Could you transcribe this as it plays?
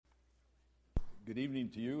Good evening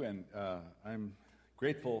to you, and I'm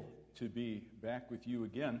grateful to be back with you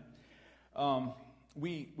again.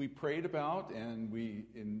 We prayed about, and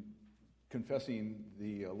in confessing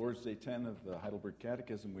the Lord's Day 10 of the Heidelberg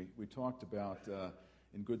Catechism, we talked about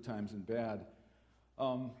in good times and bad.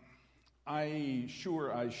 I'm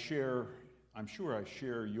sure I share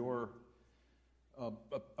your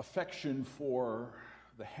affection for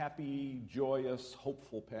the happy, joyous,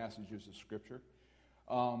 hopeful passages of Scripture.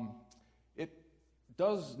 It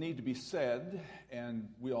does need to be said, and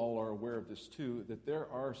we all are aware of this too, that there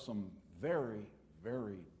are some very,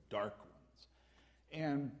 very dark ones.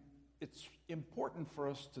 And it's important for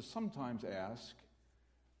us to sometimes ask,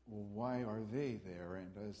 well, why are they there?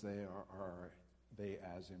 And as they are they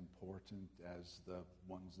as important as the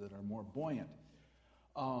ones that are more buoyant?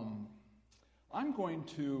 I'm going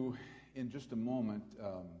to, in just a moment,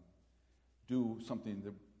 do something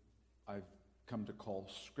that I've come to call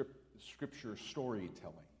scripture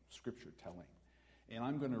telling. And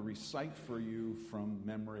I'm going to recite for you from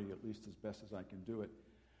memory, at least as best as I can do it,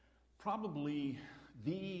 probably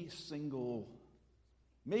the single,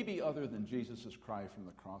 maybe other than Jesus' cry from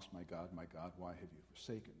the cross, my God, why have you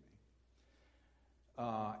forsaken me?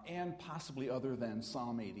 And possibly other than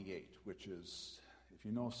Psalm 88, which is, if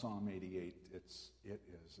you know Psalm 88, it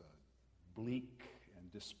is a bleak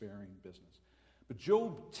and despairing business. But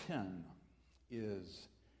Job 10 is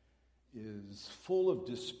full of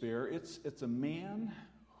despair. It's a man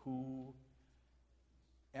who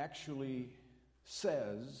actually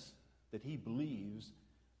says that he believes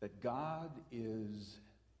that God is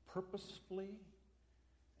purposefully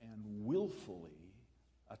and willfully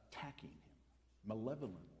attacking him,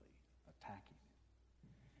 malevolently attacking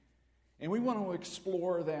him. And we want to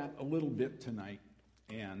explore that a little bit tonight.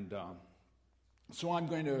 And so I'm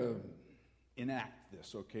going to enact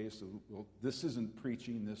this, okay? So this isn't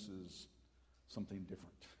preaching, this is something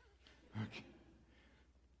different. Okay.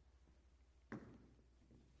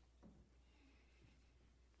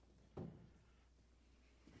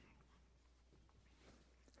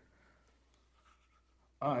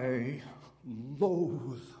 I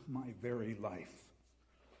loathe my very life.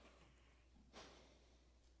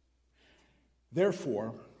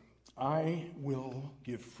 Therefore, I will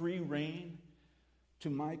give free rein to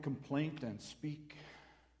my complaint and speak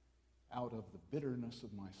out of the bitterness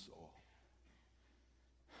of my soul.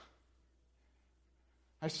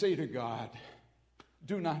 I say to God,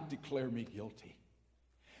 do not declare me guilty,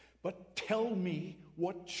 but tell me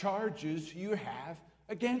what charges you have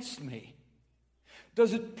against me.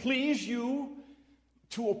 Does it please you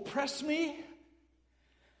to oppress me?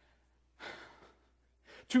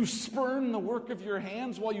 To spurn the work of your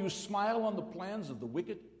hands while you smile on the plans of the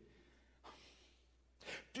wicked?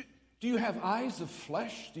 Do you have eyes of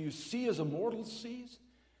flesh? Do you see as a mortal sees?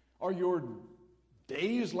 Are your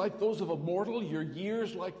days like those of a mortal, your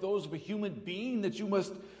years like those of a human being, that you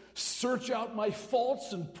must search out my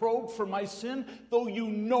faults and probe for my sin, though you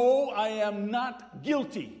know I am not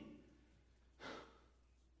guilty?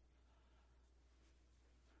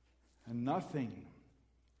 And nothing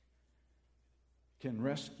can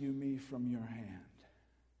rescue me from your hand.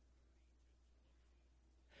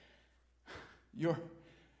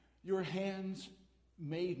 Your hands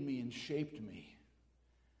made me and shaped me.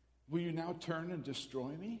 Will you now turn and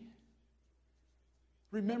destroy me?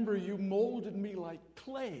 Remember, you molded me like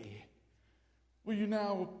clay. Will you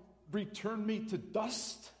now return me to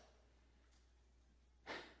dust?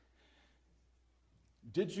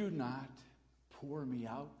 Did you not pour me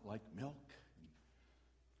out like milk,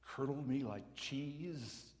 curdle me like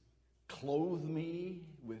cheese, clothe me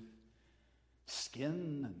with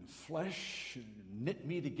skin and flesh, and knit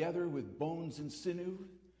me together with bones and sinew?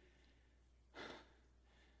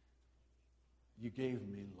 You gave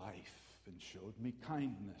me life and showed me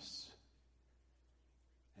kindness.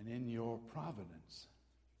 And in your providence,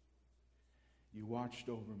 you watched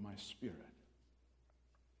over my spirit.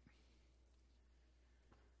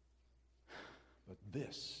 But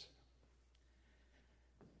this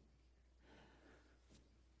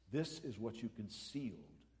is what you concealed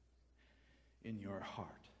in your heart.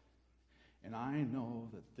 And I know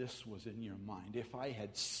that this was in your mind. If I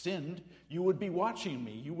had sinned, you would be watching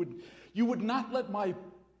me. You would not let my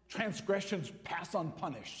transgressions pass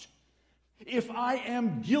unpunished. If I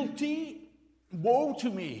am guilty, woe to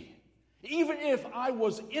me. Even if I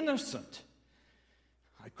was innocent,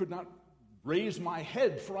 I could not raise my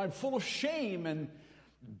head, for I'm full of shame and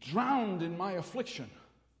drowned in my affliction.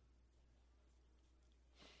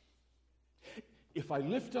 If I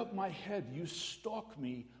lift up my head, you stalk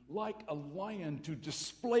me like a lion to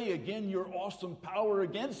display again your awesome power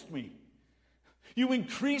against me. You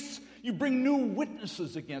increase You bring new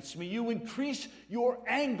witnesses against me. You increase your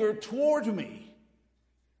anger toward me.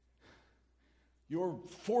 Your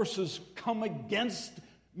forces come against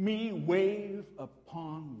me wave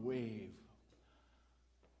upon wave.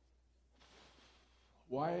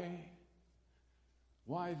 Why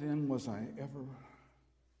then was I ever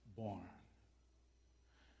born?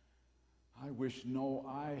 I wish no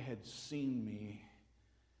eye had seen me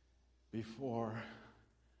before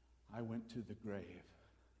I went to the grave.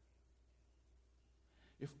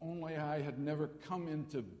 If only I had never come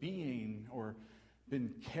into being or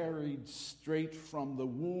been carried straight from the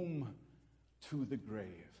womb to the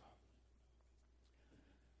grave.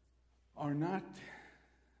 Are not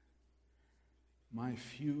my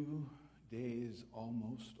few days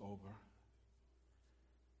almost over?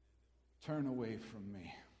 Turn away from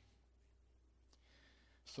me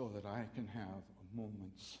so that I can have a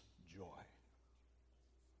moment's joy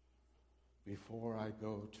before I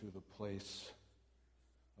go to the place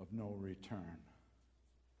of no return,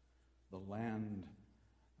 the land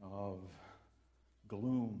of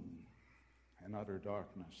gloom and utter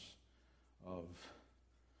darkness,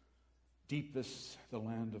 the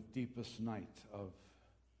land of deepest night, of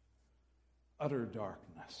utter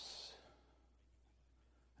darkness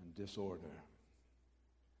and disorder,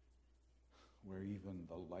 where even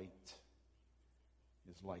the light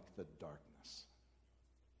is like the darkness.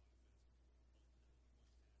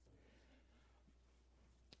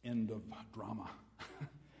 End of drama.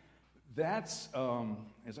 That's,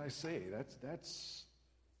 as I say, that's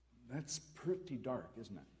pretty dark,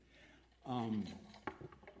 isn't it? Got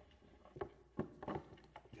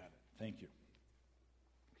it. Thank you.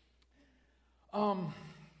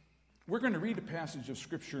 We're going to read a passage of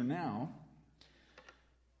Scripture now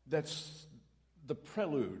that's the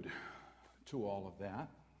prelude to all of that.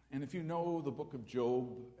 And if you know the book of Job,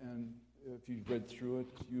 and if you've read through it,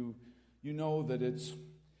 you know that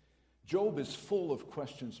Job is full of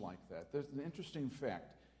questions like that. There's an interesting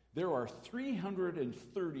fact. There are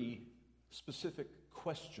 330 specific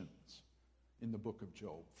questions in the book of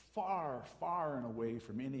Job, far, far and away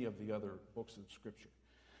from any of the other books of Scripture.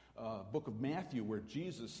 Book of Matthew, where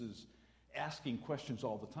Jesus is asking questions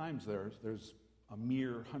all the time, there's a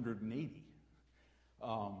mere 180.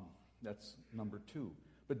 That's number 2.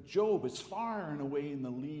 But Job is far and away in the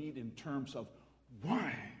lead in terms of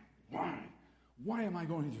why am I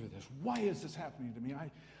going through this? Why is this happening to me?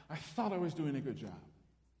 I thought I was doing a good job.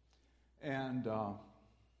 And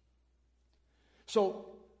so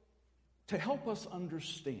to help us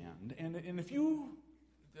understand, and if you,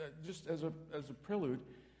 just as a prelude,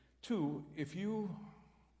 too, if you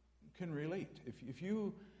can relate, if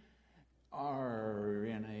you are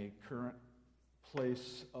in a current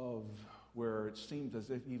place of where it seems as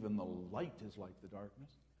if even the light is like the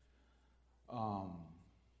darkness,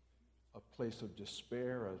 a place of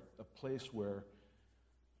despair, a place where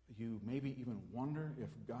you maybe even wonder if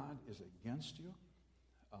God is against you.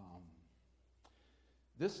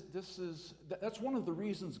 That's one of the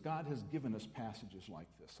reasons God has given us passages like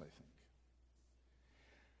this, I think.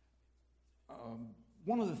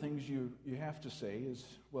 One of the things you have to say is,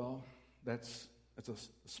 well, that's a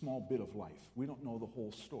small bit of life. We don't know the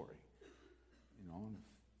whole story. You know,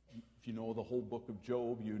 if you know the whole book of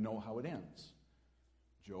Job, you know how it ends.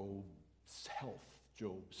 Job's health,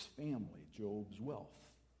 Job's family, Job's wealth,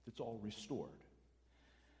 it's all restored.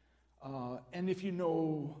 And if you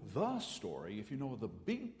know the story, if you know the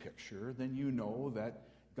big picture, then you know that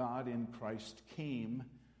God in Christ came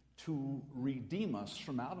to redeem us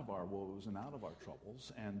from out of our woes and out of our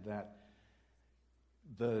troubles, and that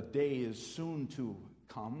the day is soon to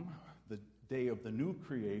come, the day of the new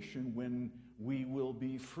creation, when we will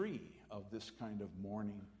be free of this kind of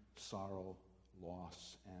mourning, sorrow,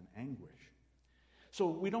 loss, and anguish. So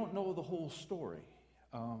we don't know the whole story.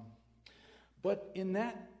 But in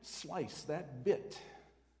that slice, that bit,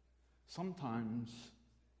 sometimes,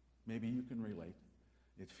 maybe you can relate,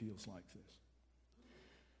 it feels like this.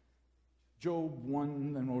 Job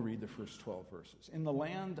 1, and we'll read the first 12 verses. In the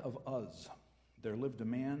land of Uz, there lived a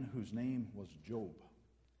man whose name was Job.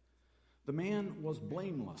 The man was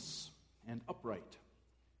blameless and upright.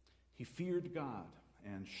 He feared God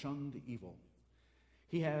and shunned evil.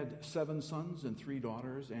 He had 7 sons and 3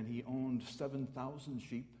 daughters, and he owned 7,000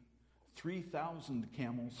 sheep, 3,000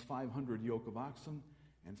 camels, 500 yoke of oxen,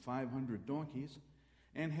 and 500 donkeys,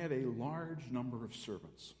 and had a large number of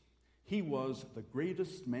servants. He was the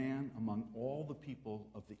greatest man among all the people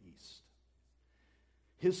of the East.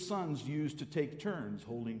 His sons used to take turns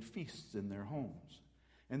holding feasts in their homes,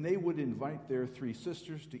 and they would invite their 3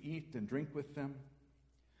 sisters to eat and drink with them.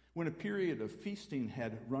 When a period of feasting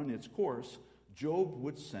had run its course, Job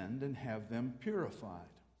would send and have them purified.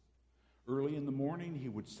 Early in the morning, he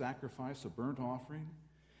would sacrifice a burnt offering,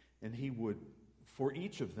 and he would, for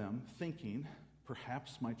each of them, thinking,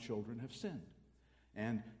 perhaps my children have sinned,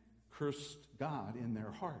 and cursed God in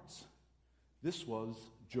their hearts. This was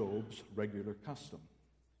Job's regular custom.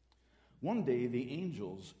 One day, the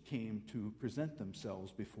angels came to present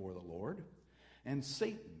themselves before the Lord, and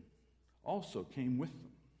Satan also came with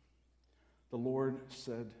them. The Lord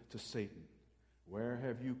said to Satan, "Where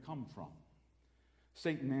have you come from?"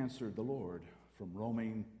 Satan answered the Lord, "From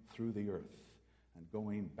roaming through the earth and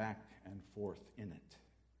going back and forth in it."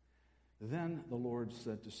 Then the Lord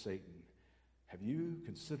said to Satan, "Have you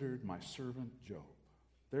considered my servant Job?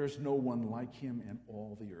 There is no one like him in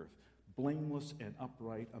all the earth, blameless and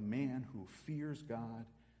upright, a man who fears God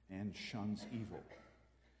and shuns evil."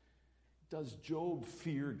 "Does Job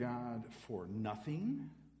fear God for nothing?"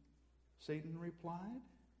 Satan replied.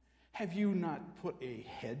 "Have you not put a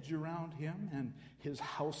hedge around him and his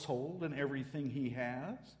household and everything he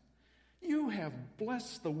has? You have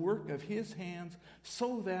blessed the work of his hands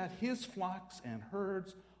so that his flocks and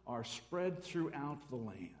herds are spread throughout the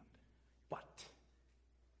land. But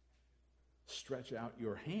stretch out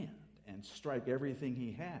your hand and strike everything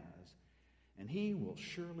he has, and he will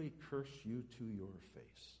surely curse you to your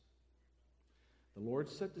face." The Lord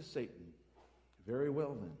said to Satan, "Very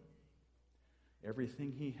well then.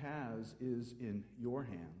 Everything he has is in your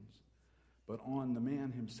hands, but on the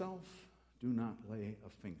man himself do not lay a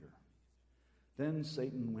finger." Then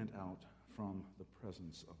Satan went out from the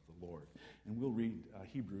presence of the Lord. And we'll read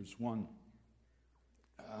Hebrews 1,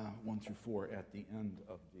 1 through 4 at the end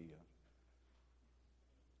of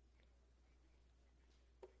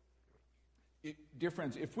the... Dear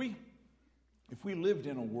friends, if we lived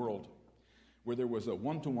in a world where there was a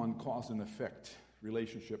one-to-one cause and effect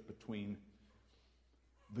relationship between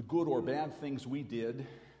the good or bad things we did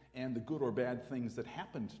and the good or bad things that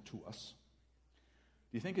happened to us,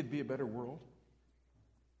 do you think it'd be a better world?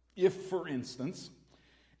 If, for instance,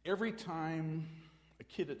 every time a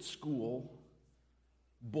kid at school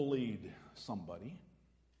bullied somebody,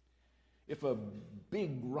 if a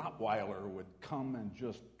big Rottweiler would come and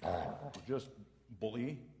just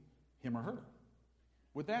bully him or her,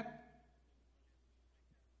 would that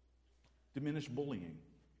diminish bullying?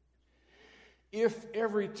 If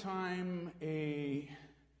every time a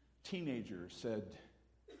teenager said,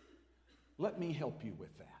 "Let me help you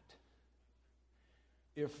with that,"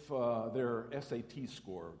 if their SAT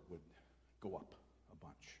score would go up a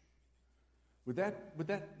bunch, would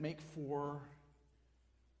that make for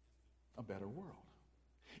a better world?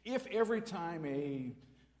 If every time a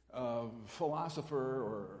philosopher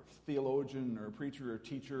or theologian or preacher or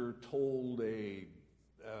teacher told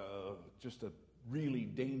just a really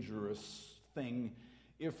dangerous thing,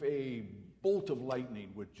 if a bolt of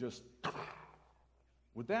lightning would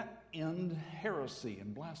that end heresy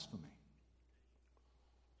and blasphemy?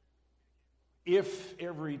 If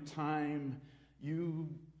every time you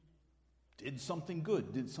did something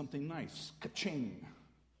good, did something nice, ka-ching,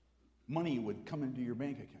 money would come into your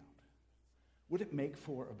bank account, would it make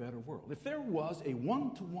for a better world? If there was a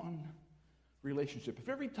one-to-one relationship, if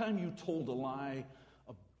every time you told a lie,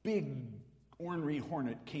 a big ornery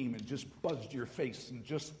hornet came and just buzzed your face and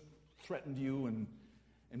just threatened you and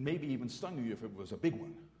maybe even stung you if it was a big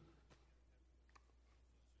one,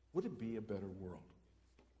 would it be a better world?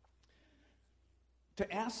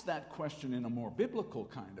 To ask that question in a more biblical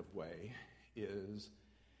kind of way is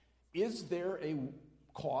there a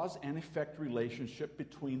cause and effect relationship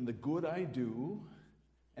between the good I do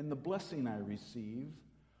and the blessing I receive,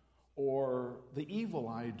 or the evil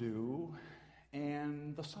I do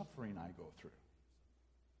and the suffering I go through?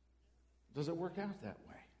 Does it work out that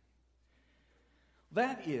way?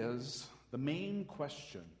 That is the main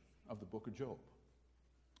question of the book of Job.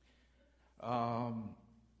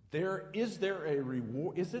 Is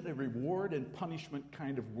it a reward and punishment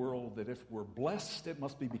kind of world, that if we're blessed, it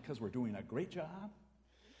must be because we're doing a great job?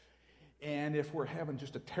 And if we're having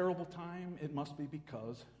just a terrible time, it must be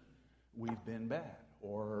because we've been bad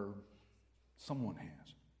or someone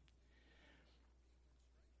has.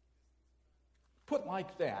 Put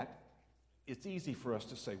like that, it's easy for us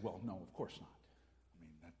to say, well, no, of course not. I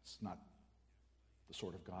mean, that's not the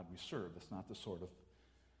sort of God we serve. That's not the sort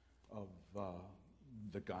of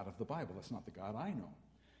the God of the Bible. That's not the God I know.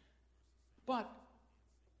 But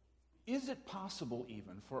is it possible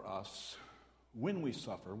even for us, when we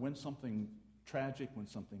suffer, when something tragic, when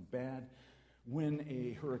something bad, when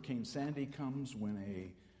a Hurricane Sandy comes, when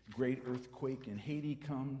a great earthquake in Haiti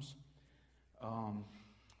comes,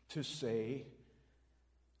 to say,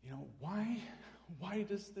 why Why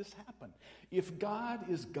does this happen? If God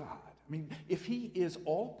is God, I mean, if he is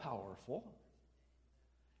all-powerful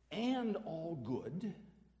and all good,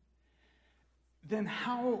 then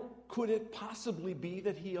how could it possibly be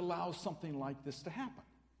that he allows something like this to happen?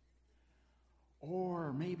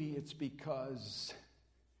 Or maybe it's because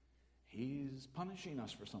he's punishing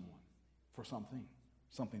us for something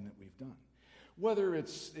that we've done. Whether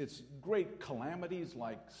it's great calamities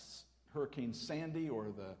like Hurricane Sandy or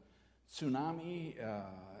the tsunami,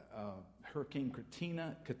 Hurricane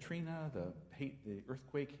Katrina, the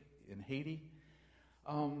earthquake in Haiti,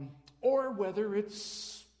 or whether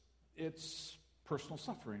it's personal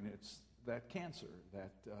suffering, it's that cancer,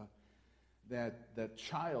 that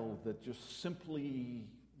child that just simply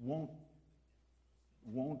won't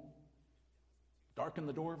darken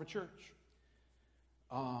the door of a church.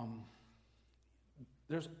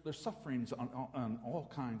 There's sufferings on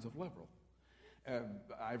all kinds of level.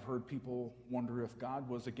 I've heard people wonder if God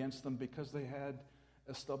was against them because they had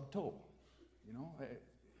a stubbed toe. You know,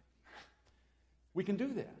 we can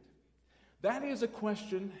do that. That is a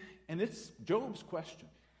question, and it's Job's question.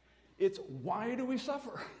 It's, why do we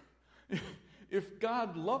suffer? If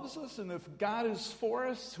God loves us and if God is for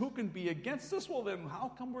us, who can be against us? Well, then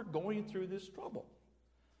how come we're going through this trouble?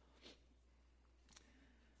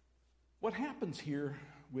 What happens here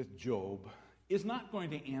with Job is not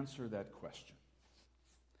going to answer that question.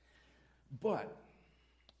 But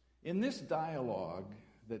in this dialogue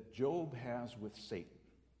that Job has with Satan,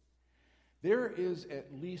 there is at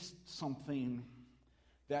least something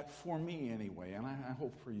that, for me anyway, and I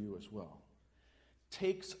hope for you as well,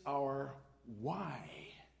 takes our why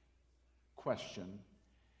question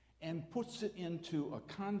and puts it into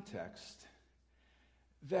a context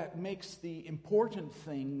that makes the important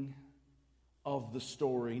thing of the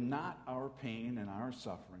story not our pain and our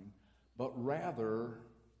suffering, but rather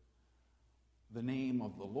the name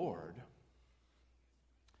of the Lord.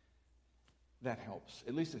 That helps.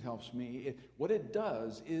 At least it helps me. What it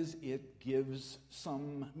does is it gives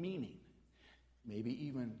some meaning, maybe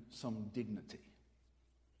even some dignity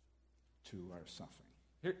to our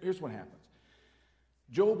suffering. Here's what happens.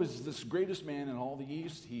 Job is this greatest man in all the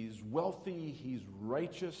East. He's wealthy. He's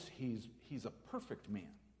righteous. He's a perfect man.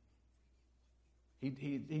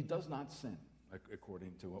 He does not sin,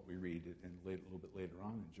 according to what we read a little bit later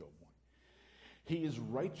on in Job 1. He is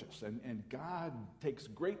righteous, and God takes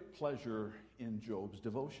great pleasure in Job's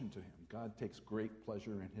devotion to him. God takes great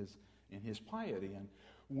pleasure in his piety. And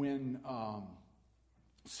when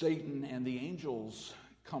Satan and the angels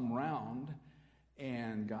come round,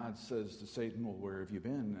 and God says to Satan, well, where have you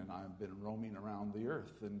been? And I've been roaming around the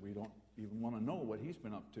earth, and we don't even want to know what he's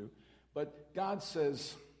been up to. But God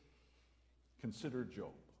says, consider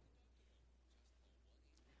Job.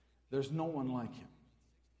 There's no one like him.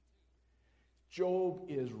 Job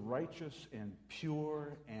is righteous and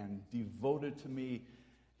pure and devoted to me.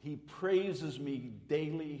 He praises me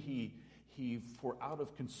daily. He for out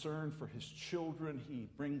of concern for his children, he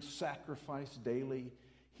brings sacrifice daily.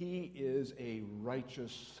 He is a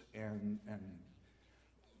righteous and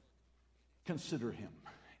consider him.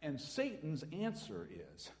 And Satan's answer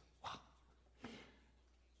is,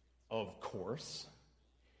 of course,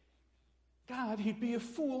 God, he'd be a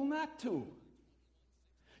fool not to.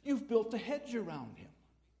 You've built a hedge around him.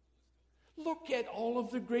 Look at all of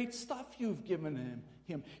the great stuff you've given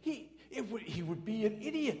him. He would be an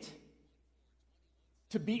idiot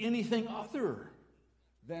to be anything other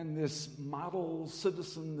than this model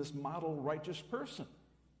citizen, this model righteous person.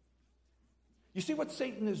 You see what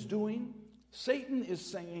Satan is doing? Satan is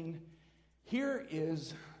saying, here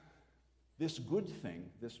is this good thing,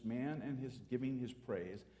 this man and his giving his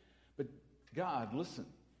praise, but God, listen,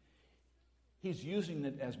 he's using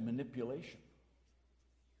it as manipulation.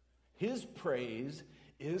 His praise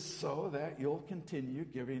is so that you'll continue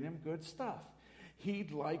giving him good stuff.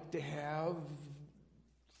 He'd like to have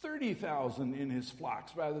 30,000 in his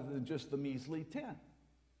flocks rather than just the measly 10.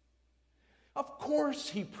 Of course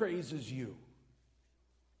he praises you.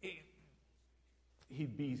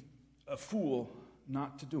 He'd be a fool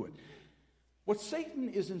not to do it. What Satan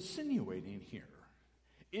is insinuating here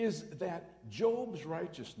is that Job's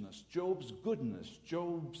righteousness, Job's goodness,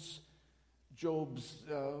 Job's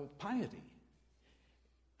piety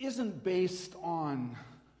isn't based on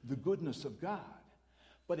the goodness of God,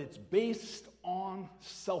 but it's based on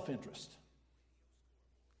self-interest.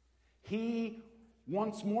 He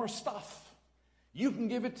wants more stuff. You can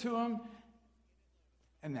give it to him,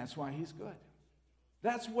 and that's why he's good.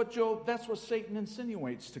 That's what Satan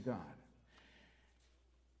insinuates to God.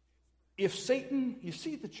 If Satan, you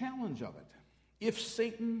see the challenge of it. If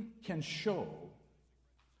Satan can show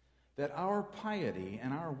that our piety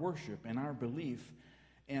and our worship and our belief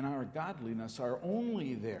and our godliness are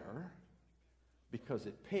only there because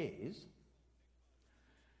it pays,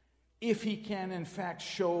 if he can in fact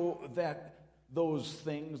show that those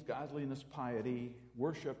things, godliness, piety,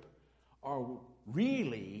 worship, are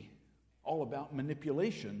really all about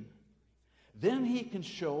manipulation, then he can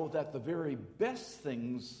show that the very best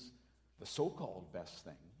things, the so-called best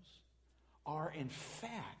things, are in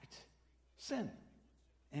fact sin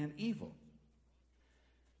and evil.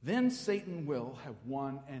 Then Satan will have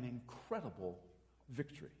won an incredible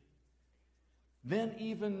victory. Then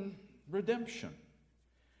even redemption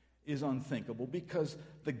is unthinkable, because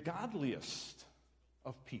the godliest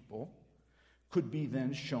of people could be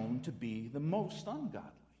then shown to be the most ungodly.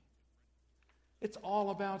 It's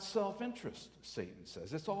all about self-interest, Satan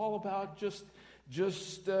says. It's all about just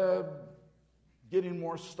getting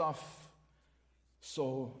more stuff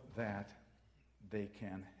so that they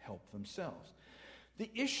can help themselves.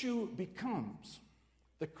 The issue becomes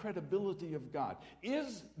the credibility of God.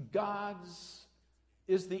 Is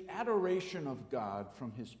the adoration of God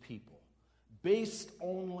from his people based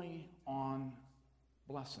only on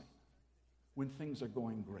blessing when things are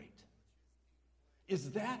going great?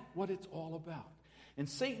 Is that what it's all about? And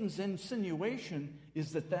Satan's insinuation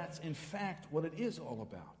is that that's in fact what it is all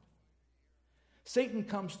about. Satan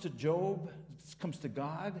comes to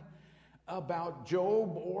God about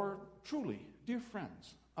Job, or truly, dear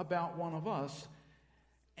friends, about one of us,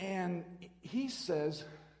 and he says,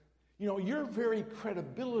 your very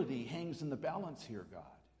credibility hangs in the balance here, God.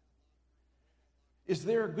 Is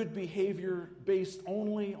there good behavior based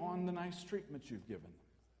only on the nice treatment you've given them?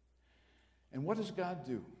 And what does God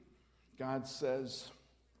do? God says,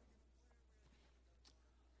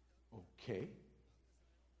 okay,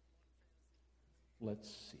 let's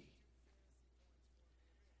see.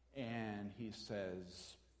 And he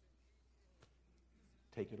says,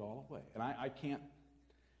 take it all away. And I can't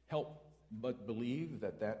help but believe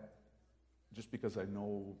that just because I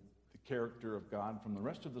know the character of God from the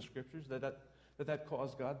rest of the scriptures, that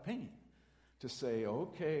caused God pain. To say,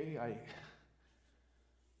 okay,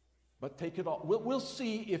 but take it all. We'll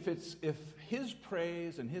see if his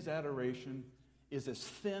praise and his adoration is as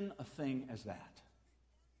thin a thing as that.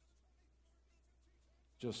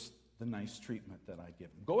 Just the nice treatment that I give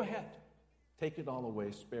him. Go ahead. Take it all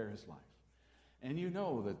away. Spare his life. And you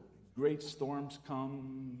know that great storms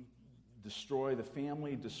come, destroy the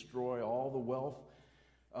family, destroy all the wealth.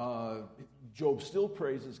 Job still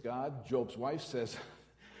praises God. Job's wife says,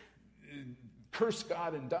 curse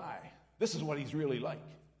God and die. This is what he's really like.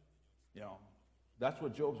 That's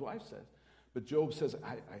what Job's wife says. But Job says,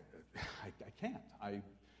 I can't. I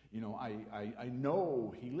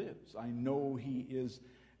know he lives. I know he is.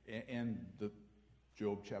 And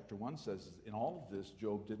Job chapter 1 says, in all of this,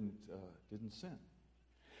 Job didn't sin.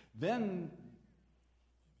 Then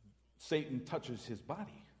Satan touches his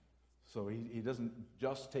body. So he doesn't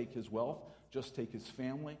just take his wealth, just take his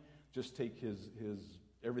family, just take his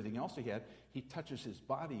everything else he had. He touches his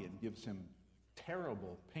body and gives him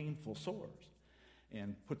terrible, painful sores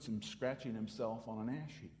and puts him scratching himself on an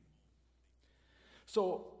ash heap.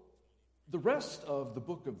 So the rest of the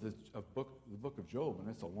book of Job, and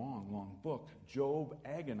it's a long, long book, Job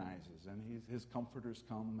agonizes, and his comforters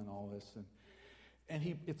come and all this,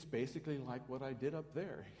 and it's basically like what I did up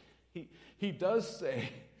there. He does say,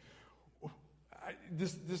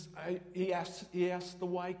 he asks the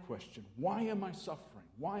why question. Why am I suffering?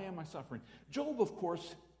 Why am I suffering? Job, of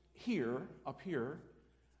course, up here,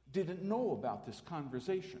 didn't know about this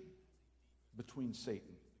conversation between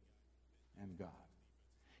Satan and God.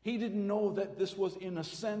 He didn't know that this was, in a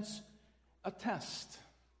sense, a test.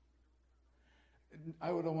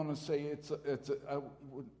 I would want to say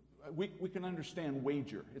we can understand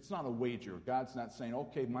wager. It's not a wager. God's not saying,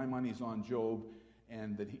 okay, my money's on Job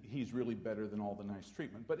and that he's really better than all the nice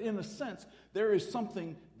treatment. But in a sense, there is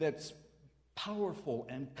something that's powerful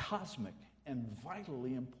and cosmic and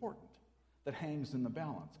vitally important that hangs in the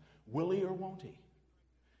balance. Will he or won't he?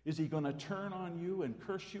 Is he going to turn on you and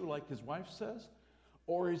curse you like his wife says?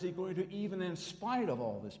 Or is he going to, even in spite of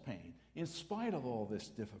all this pain, in spite of all this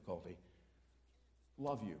difficulty,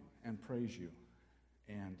 love you and praise you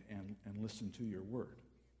and listen to your word?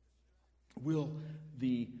 Will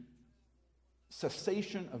the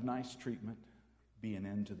cessation of nice treatment be an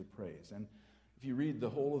end to the praise? And if you read the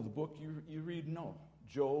whole of the book, you read no.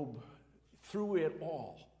 Job, through it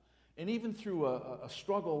all, and even through a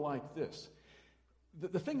struggle like this,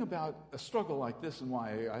 the thing about a struggle like this, and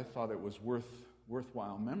why I thought it was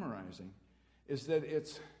worthwhile memorizing, is that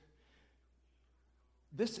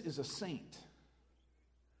this is a saint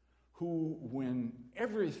who, when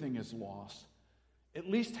everything is lost, at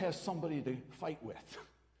least has somebody to fight with.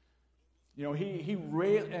 You know,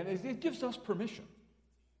 and it gives us permission.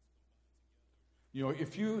 You know,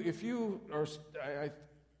 if you are,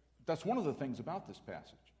 that's one of the things about this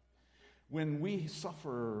passage. When we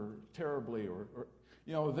suffer terribly, or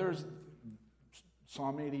you know, there's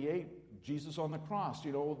Psalm 88, Jesus on the cross.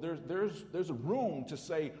 You know, there's a room to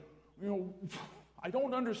say, you know, I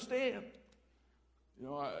don't understand. You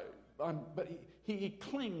know, but he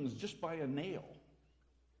clings just by a nail,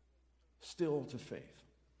 still to faith.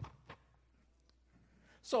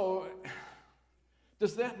 So,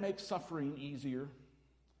 does that make suffering easier?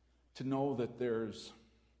 To know that there's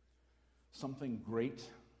something great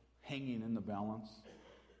hanging in the balance?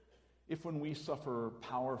 If when we suffer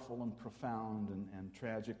powerful and profound and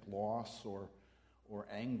tragic loss or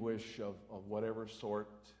anguish of whatever sort,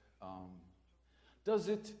 does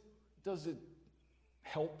it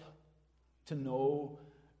help to know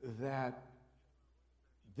that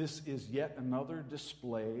this is yet another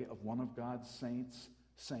display of one of God's saints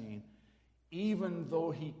saying, even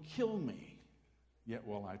though he kill me, yet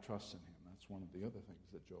will I trust in him? That's one of the other things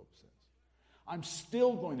that Job says. I'm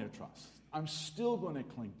still going to trust. I'm still going to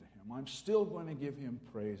cling to him. I'm still going to give him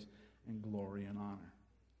praise and glory and honor.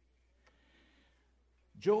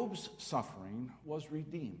 Job's suffering was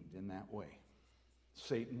redeemed in that way.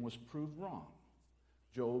 Satan was proved wrong.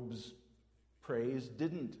 Job's praise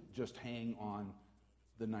didn't just hang on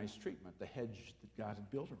the nice treatment, the hedge that God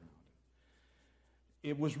had built around it.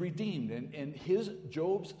 It was redeemed, and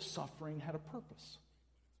Job's suffering had a purpose.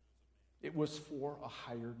 It was for a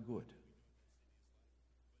higher good.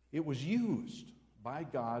 It was used by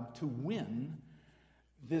God to win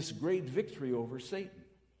this great victory over Satan.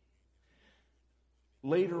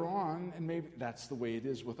 Later on, and maybe that's the way it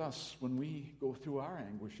is with us when we go through our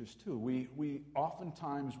anguishes too, we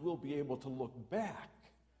oftentimes will be able to look back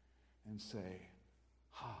and say,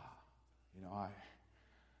 you know,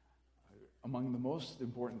 among the most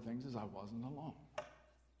important things is I wasn't alone.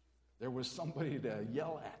 There was somebody to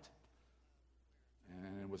yell at,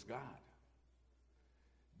 and it was God.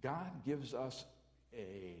 God gives us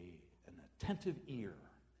an attentive ear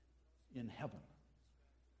in heaven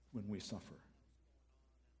when we suffer.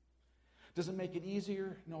 Does it make it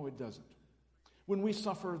easier? No, it doesn't. When we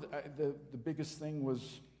suffer, the biggest thing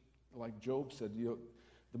was, like Job said, you know,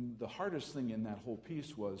 the hardest thing in that whole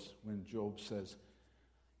piece was when Job says,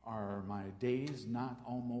 are my days not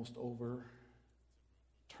almost over?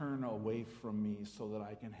 Turn away from me so that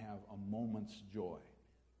I can have a moment's joy.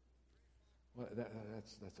 Well,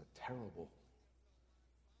 that's a terrible,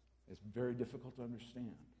 it's very difficult to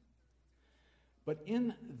understand. But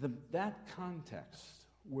in that context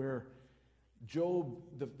where Job,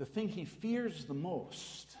 the thing he fears the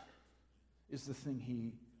most is the thing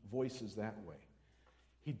he voices that way.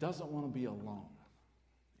 He doesn't want to be alone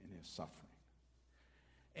in his suffering.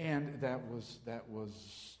 And that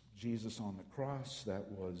was Jesus on the cross.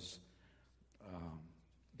 That was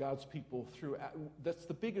God's people through. That's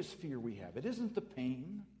the biggest fear we have. It isn't the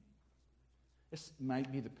pain. It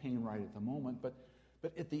might be the pain right at the moment, but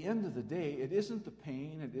at the end of the day, it isn't the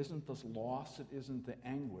pain. It isn't the loss. It isn't the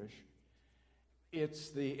anguish. It's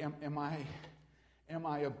the am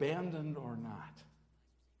I abandoned or not?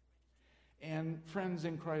 And friends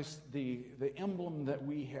in Christ, the emblem that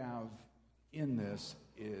we have in this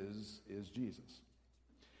is Jesus,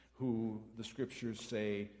 who the scriptures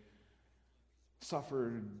say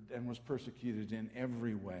suffered and was persecuted in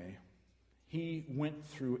every way. He went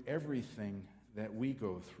through everything that we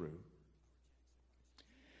go through.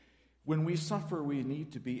 When we suffer, we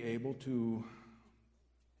need to be able to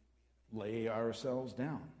lay ourselves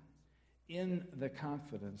down in the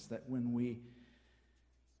confidence that when we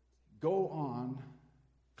go on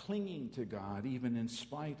clinging to God, even in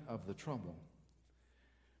spite of the trouble,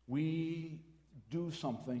 we do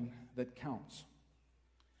something that counts.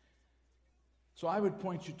 So I would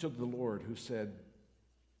point you to the Lord who said,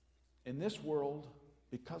 in this world,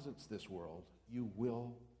 because it's this world, you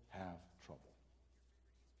will have trouble.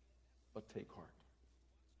 But take heart.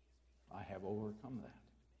 I have overcome that.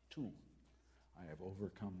 Too, I have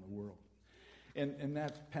overcome the world. And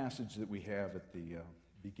that passage that we have at the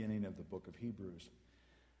beginning of the book of Hebrews,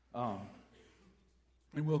 and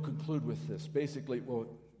we'll conclude with this. Basically,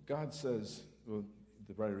 God says, the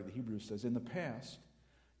writer of the Hebrews says, in the past,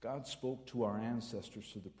 God spoke to our ancestors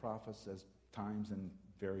through the prophets as times in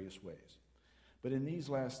various ways. But in these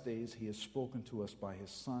last days, he has spoken to us by his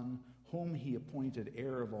Son, whom he appointed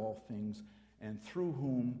heir of all things, and through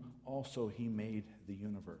whom also he made the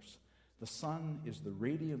universe. The Son is the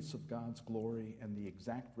radiance of God's glory and the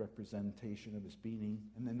exact representation of his being.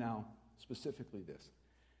 And then now, specifically this.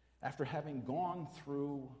 After having gone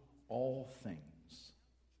through all things,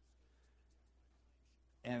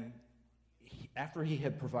 and after he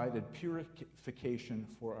had provided purification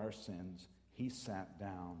for our sins, he sat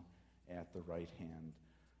down at the right hand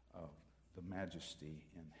of the Majesty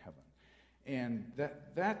in heaven. And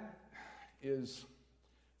that is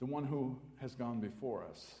the one who has gone before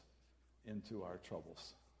us into our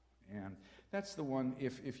troubles. And that's the one,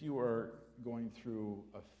 if you are going through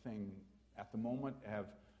a thing at the moment, have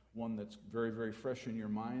one that's very, very fresh in your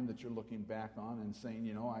mind that you're looking back on and saying,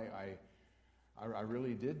 you know, I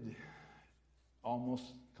really did almost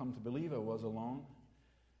come to believe I was alone.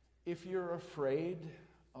 If you're afraid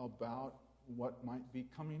about what might be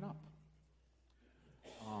coming up,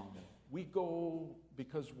 we go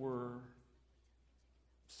because we're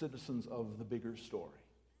citizens of the bigger story.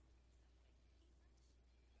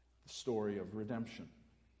 The story of redemption,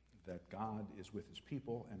 that God is with his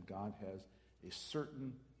people and God has a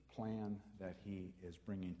certain plan that he is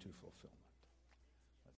bringing to fulfillment.